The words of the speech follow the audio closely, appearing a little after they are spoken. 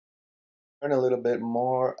Learn a little bit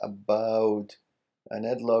more about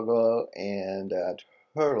NetLogo and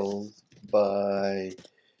turtles by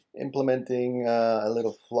implementing a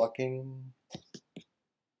little flocking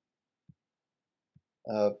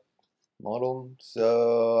uh, model.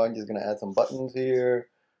 So I'm just gonna add some buttons here,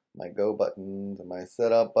 my go buttons and my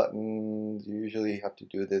setup buttons. You usually have to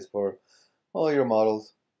do this for all your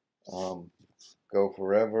models. Go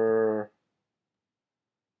forever.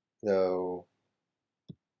 So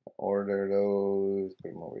order those,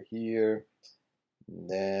 put them over here.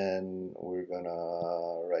 Then we're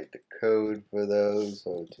gonna write the code for those.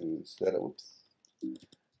 So to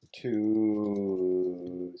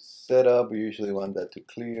set up, we usually want that to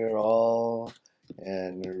clear all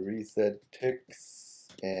and reset ticks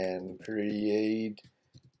and create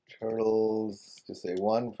turtles. Just say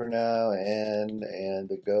one for now, and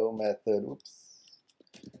the go method. Oops,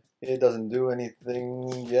 it doesn't do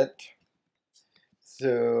anything yet.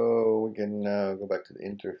 So we can go back to the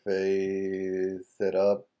interface, set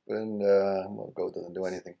up, and well, go doesn't do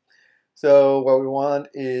anything. So what we want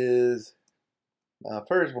is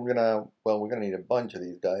first we're gonna need a bunch of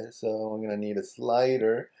these guys. So we're gonna need a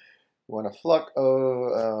slider. We want a flock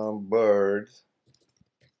of birds.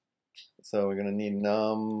 So we're gonna need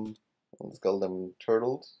let's call them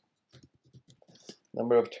turtles.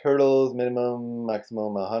 Number of turtles, minimum,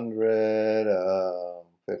 maximum 100,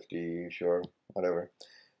 50, sure, whatever.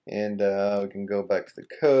 And we can go back to the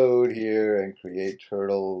code here and create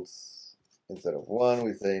turtles. Instead of one,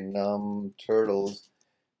 we say num turtles.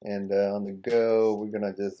 And on the go, we're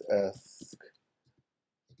gonna just ask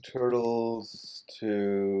turtles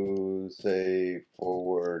to say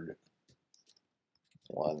forward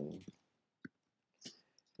one.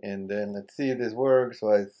 And then let's see if this works.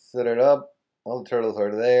 So I set it up. All the turtles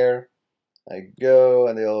are there. I go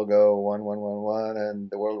and they all go 1, 1, 1, 1, and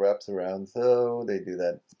the world wraps around. So they do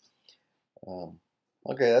that.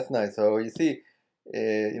 Okay, that's nice. So you see,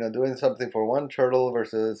 doing something for one turtle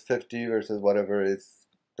versus 50 versus whatever, it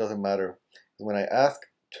doesn't matter. When I ask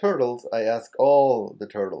turtles, I ask all the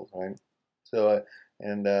turtles, right? So,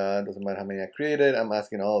 and it doesn't matter how many I created, I'm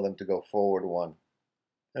asking all of them to go forward one.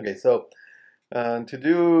 Okay, so to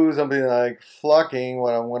do something like flocking,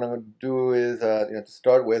 what I'm going to do is, to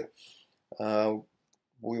start with, uh,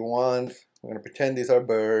 we're going to pretend these are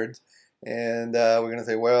birds, and we're going to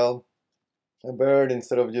say, well, a bird,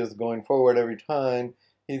 instead of just going forward every time,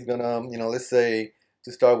 he's gonna, let's say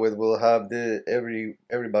to start with, we'll have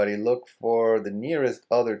everybody look for the nearest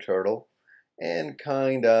other turtle and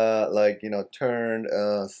kind of like, turn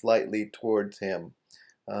slightly towards him.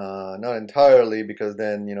 Not entirely, because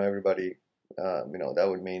then, everybody, that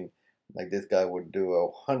would mean like this guy would do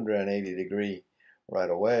a 180-degree right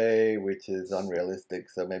away, which is unrealistic.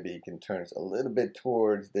 So maybe he can turn a little bit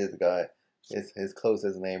towards this guy, his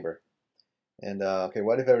closest neighbor. And okay,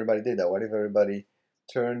 what if everybody did that? What if everybody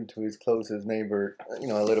turned to his closest neighbor, a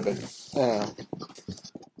little bit?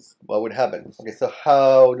 What would happen? Okay, so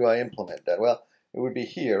how do I implement that? Well, it would be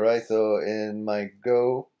here, right? So in my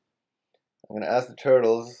go, I'm going to ask the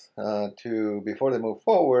turtles before they move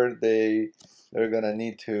forward, they're going to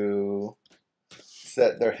need to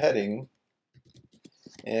set their heading.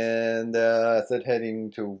 And set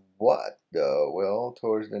heading to what, though? Well,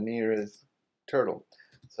 towards the nearest turtle.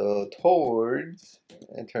 So towards,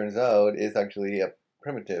 it turns out, is actually a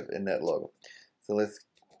primitive in NetLogo. So let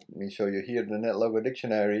me show you here the NetLogo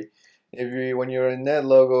dictionary. When you're in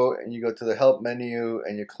NetLogo and you go to the help menu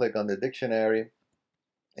and you click on the dictionary,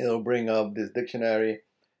 it'll bring up this dictionary,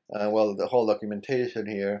 well, the whole documentation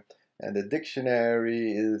here. And the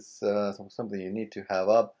dictionary is something you need to have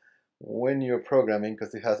up when you're programming,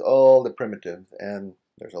 because it has all the primitives, and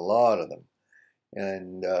there's a lot of them.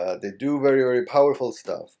 And they do very, very powerful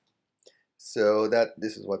stuff. So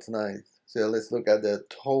this is what's nice. So let's look at the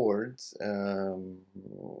towards,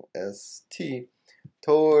 ST,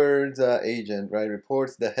 towards agent, right?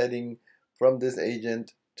 Reports the heading from this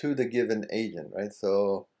agent to the given agent, right?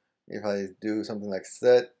 So if I do something like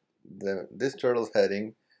set this turtle's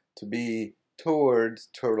heading to be towards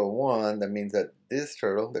turtle one, that means that this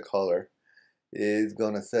turtle, the color, is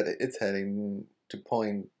gonna set its heading to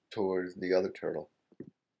point towards the other turtle,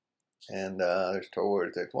 and there's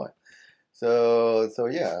towards x1. So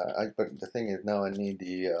yeah, but the thing is, now I need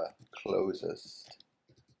the closest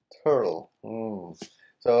turtle.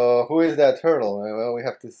 So who is that turtle? Well, we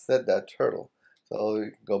have to set that turtle. So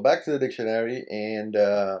go back to the dictionary and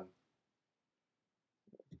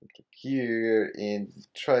here and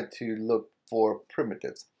try to look for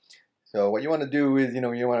primitives. So what you want to do is, you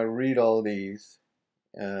want to read all these,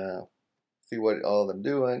 see what all of them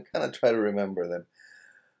do, and kind of try to remember them.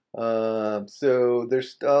 So there's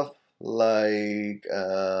stuff like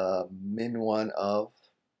min1 of,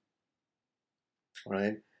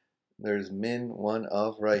 right? There's min1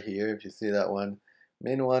 of right here, if you see that one.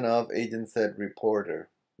 Min1 of agent set reporter.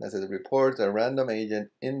 That says reports a random agent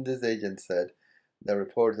in this agent set that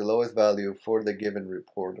reports the lowest value for the given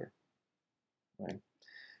reporter, right?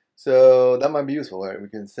 So that might be useful, right? We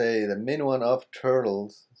can say the min1 of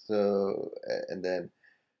turtles, so, and then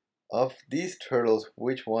of these turtles,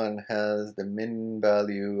 which one has the min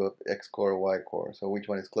value of x core, y core? So which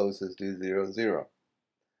one is closest to 0, 0,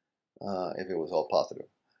 if it was all positive.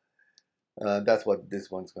 That's what this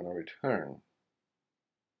one's going to return.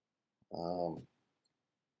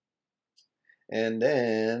 And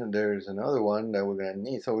then there's another one that we're going to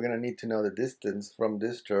need. So we're going to need to know the distance from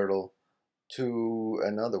this turtle to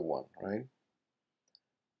another one, right?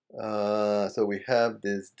 So we have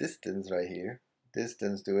this distance right here.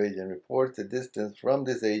 Distance to agent reports the distance from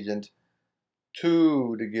this agent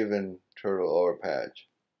to the given turtle or patch.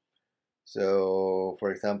 So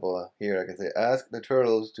for example, here I can say ask the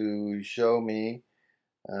turtles to show me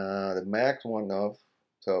the max one of,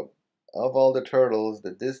 so of all the turtles,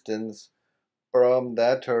 the distance from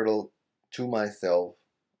that turtle to myself,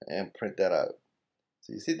 and print that out.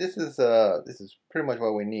 So you see, this is pretty much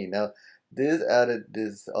what we need. Now this added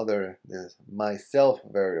this myself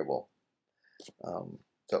variable. So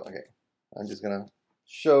okay, I'm just gonna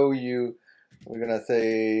show you. We're gonna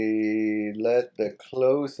say let the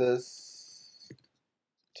closest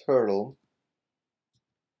turtle.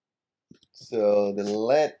 So the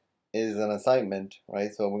let is an assignment,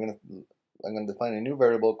 right? So I'm gonna define a new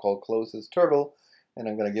variable called closest turtle, and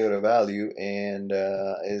I'm gonna give it a value, and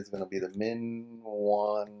it's gonna be the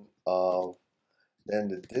min1 of, then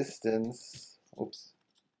the distance. Oops,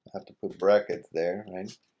 I have to put brackets there,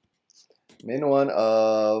 right? Min1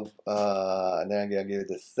 of, and then I'm gonna give it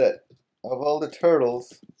the set of all the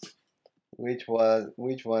turtles. Which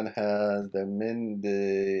one has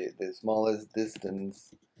the smallest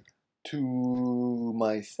distance to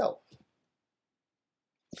myself?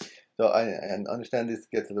 So I understand this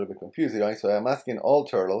gets a little bit confusing, right? So I'm asking all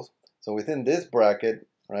turtles. So within this bracket,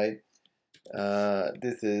 right,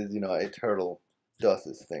 this is, a turtle does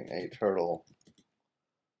this thing. A turtle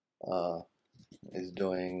is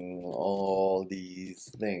doing all these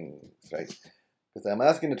things, right? Because I'm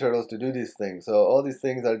asking the turtles to do these things. So all these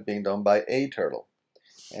things are being done by a turtle.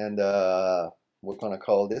 And we're going to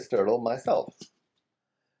call this turtle myself.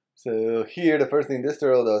 So here, the first thing this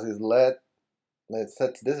turtle does is let's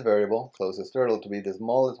set this variable, closest turtle, to be the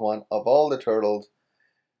smallest one of all the turtles.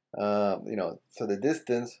 So the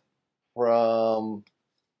distance from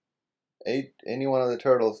any one of the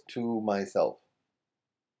turtles to myself.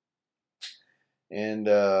 And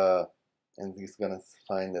he's gonna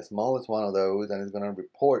find the smallest one of those, and he's gonna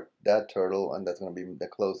report that turtle, and that's gonna be the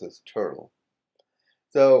closest turtle.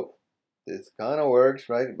 So this kind of works,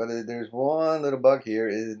 right? But there's one little bug here,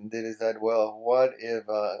 is that, well, what if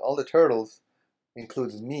all the turtles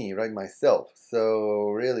includes me, right, myself? So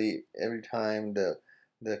really, every time the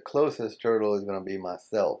closest turtle is gonna be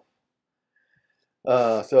myself.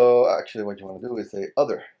 So actually, what you want to do is say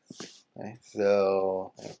other. Okay,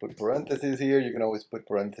 so I put parentheses here. You can always put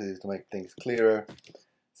parentheses to make things clearer.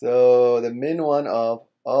 So the min1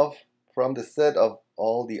 of from the set of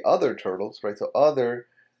all the other turtles, right? So other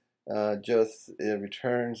just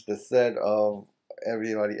returns the set of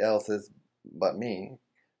everybody else's but me.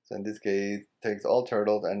 So in this case, takes all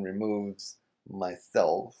turtles and removes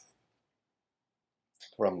myself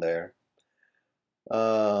from there.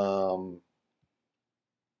 And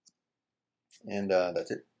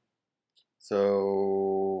that's it.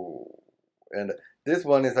 So, and this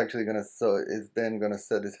one is actually then gonna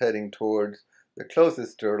set its heading towards the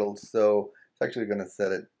closest turtle. So it's actually gonna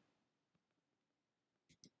set it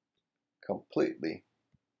completely.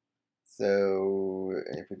 So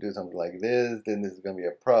if we do something like this, then this is gonna be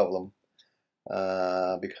a problem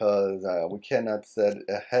because we cannot set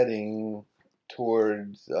a heading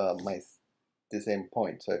towards the same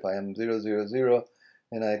point. So if I am 0, 0, 0,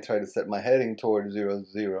 and I try to set my heading towards 0,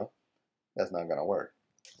 0, that's not gonna work.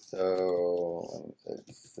 So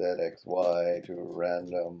let's set xy to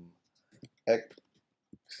random x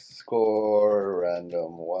core,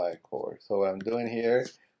 random y core. So what I'm doing here,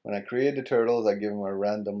 when I create the turtles, I give them a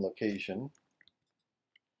random location.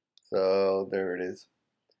 So there it is.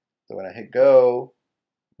 So when I hit go,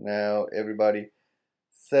 now everybody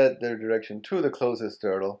set their direction to the closest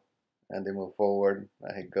turtle, and they move forward.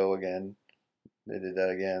 I hit go again. They did that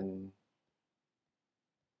again.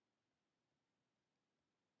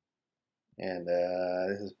 And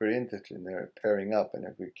this is pretty interesting. They're pairing up, and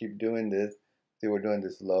if we keep doing this, see, we're doing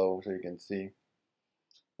this low so you can see.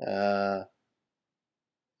 Uh,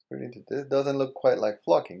 this doesn't look quite like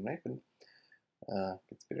flocking, right? But, can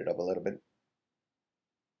speed it up a little bit.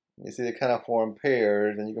 You see they kind of form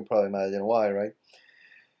pairs, and you can probably imagine why, right?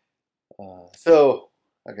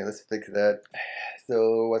 Okay, let's fix that.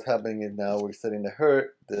 So what's happening is now we're setting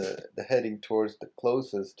the heading towards the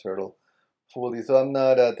closest turtle fully. So I'm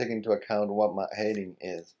not taking into account what my heading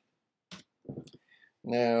is.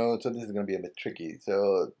 Now, so this is going to be a bit tricky.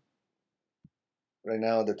 So right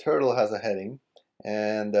now the turtle has a heading,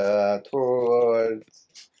 and towards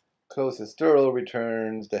closest turtle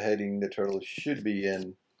returns the heading the turtle should be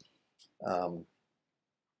in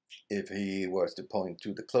if he was to point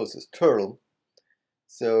to the closest turtle.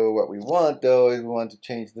 So what we want though is we want to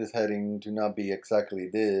change this heading to not be exactly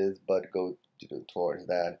this, but go towards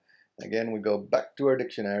that. Again, we go back to our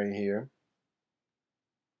dictionary here.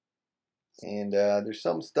 And there's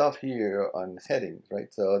some stuff here on headings,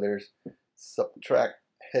 right? So there's subtract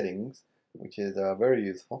headings, which is very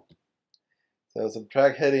useful. So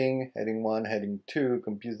subtract heading, heading 1, heading 2,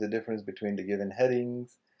 computes the difference between the given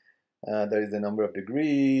headings. There is the number of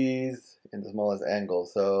degrees in the smallest angle.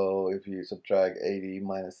 So if you subtract 80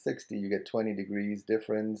 minus 60, you get 20 degrees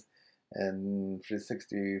difference. And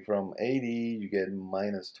 360 from 80, you get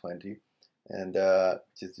minus 20. And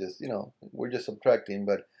which is just, we're just subtracting.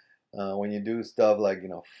 But when you do stuff like,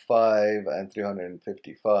 5 and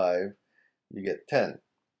 355, you get 10.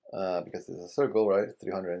 Because it's a circle, right?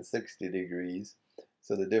 360 degrees.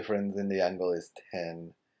 So the difference in the angle is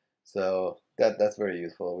 10. So that's very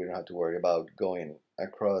useful. We don't have to worry about going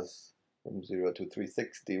across from 0 to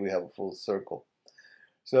 360. We have a full circle.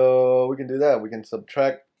 So we can do that. We can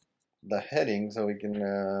subtract the heading, so we can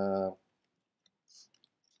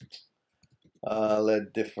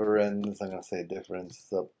let difference, I'm going to say difference,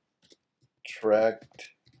 subtract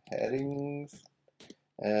headings.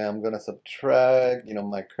 And I'm going to subtract,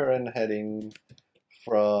 my current heading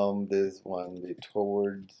from this one, the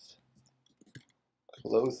towards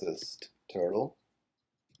closest turtle.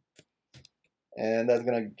 And that's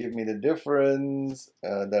going to give me the difference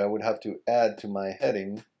that I would have to add to my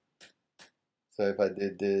heading. So if I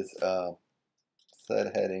did this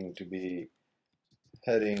set heading to be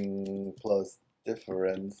heading plus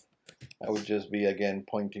difference, I would just be again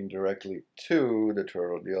pointing directly to the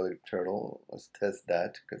turtle, the other turtle. Let's test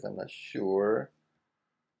that because I'm not sure.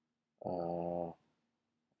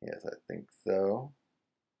 Yes, I think so.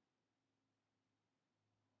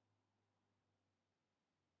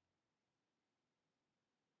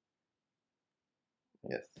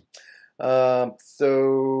 Yes.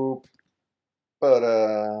 So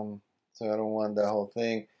I don't want that whole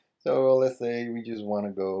thing. So let's say we just want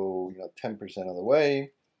to go, 10% of the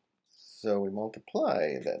way. So we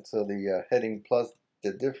multiply that. So the heading plus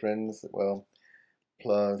the difference, well,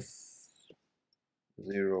 plus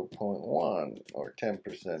 0.1 or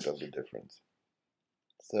 10% of the difference.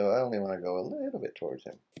 So I only want to go a little bit towards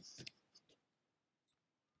him.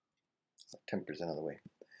 10% of the way.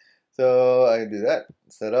 So I do that,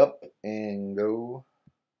 set up and go.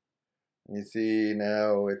 You see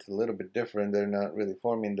now it's a little bit different. They're not really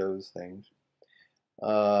forming those things.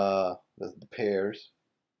 The pairs.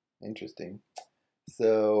 Interesting.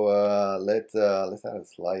 So let's add a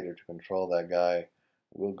slider to control that guy.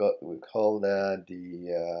 We'll call that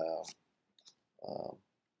the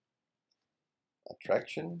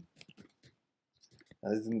attraction.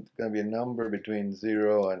 Now, this is going to be a number between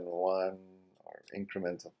 0 and 1, or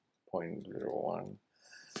increments of 0.01.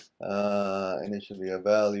 And it should be a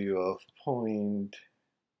value of 0.1.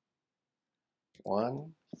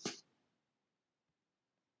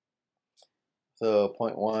 So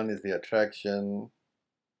 0.1 is the attraction.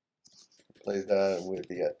 Replace that with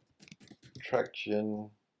the attraction.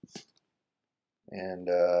 And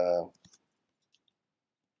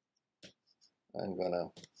I'm going to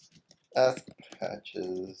ask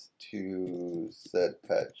patches to set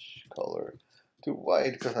patch color to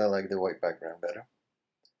white because I like the white background better.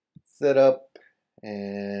 Set up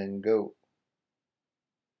and go.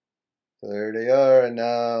 So there they are, and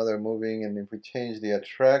now they're moving, and if we change the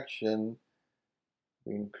attraction,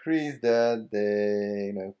 we increase that,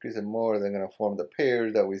 they increase it more, they're going to form the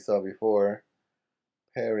pairs that we saw before.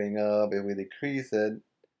 Pairing up, if we decrease it,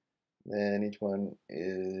 then each one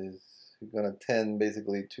is going to tend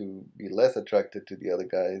basically to be less attracted to the other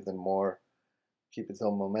guys and more keep its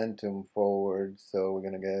own momentum forward. So we're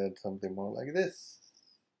going to get something more like this.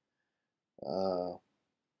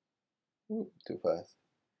 Too fast.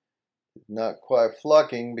 Not quite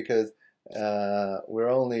flocking because we're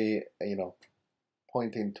only,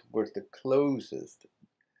 pointing towards the closest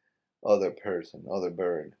other person, other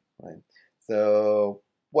bird, right? So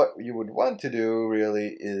what you would want to do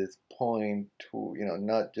really is point to,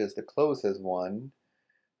 not just the closest one,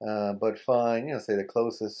 but find, say the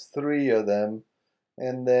closest three of them,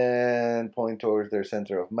 and then point towards their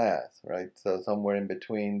center of mass, right? So somewhere in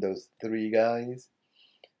between those three guys,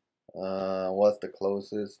 what's the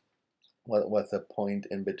closest? What's the point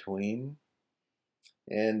in between?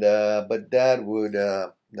 And but that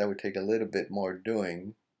would take a little bit more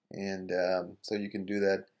doing, and so you can do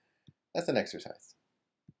that as an exercise.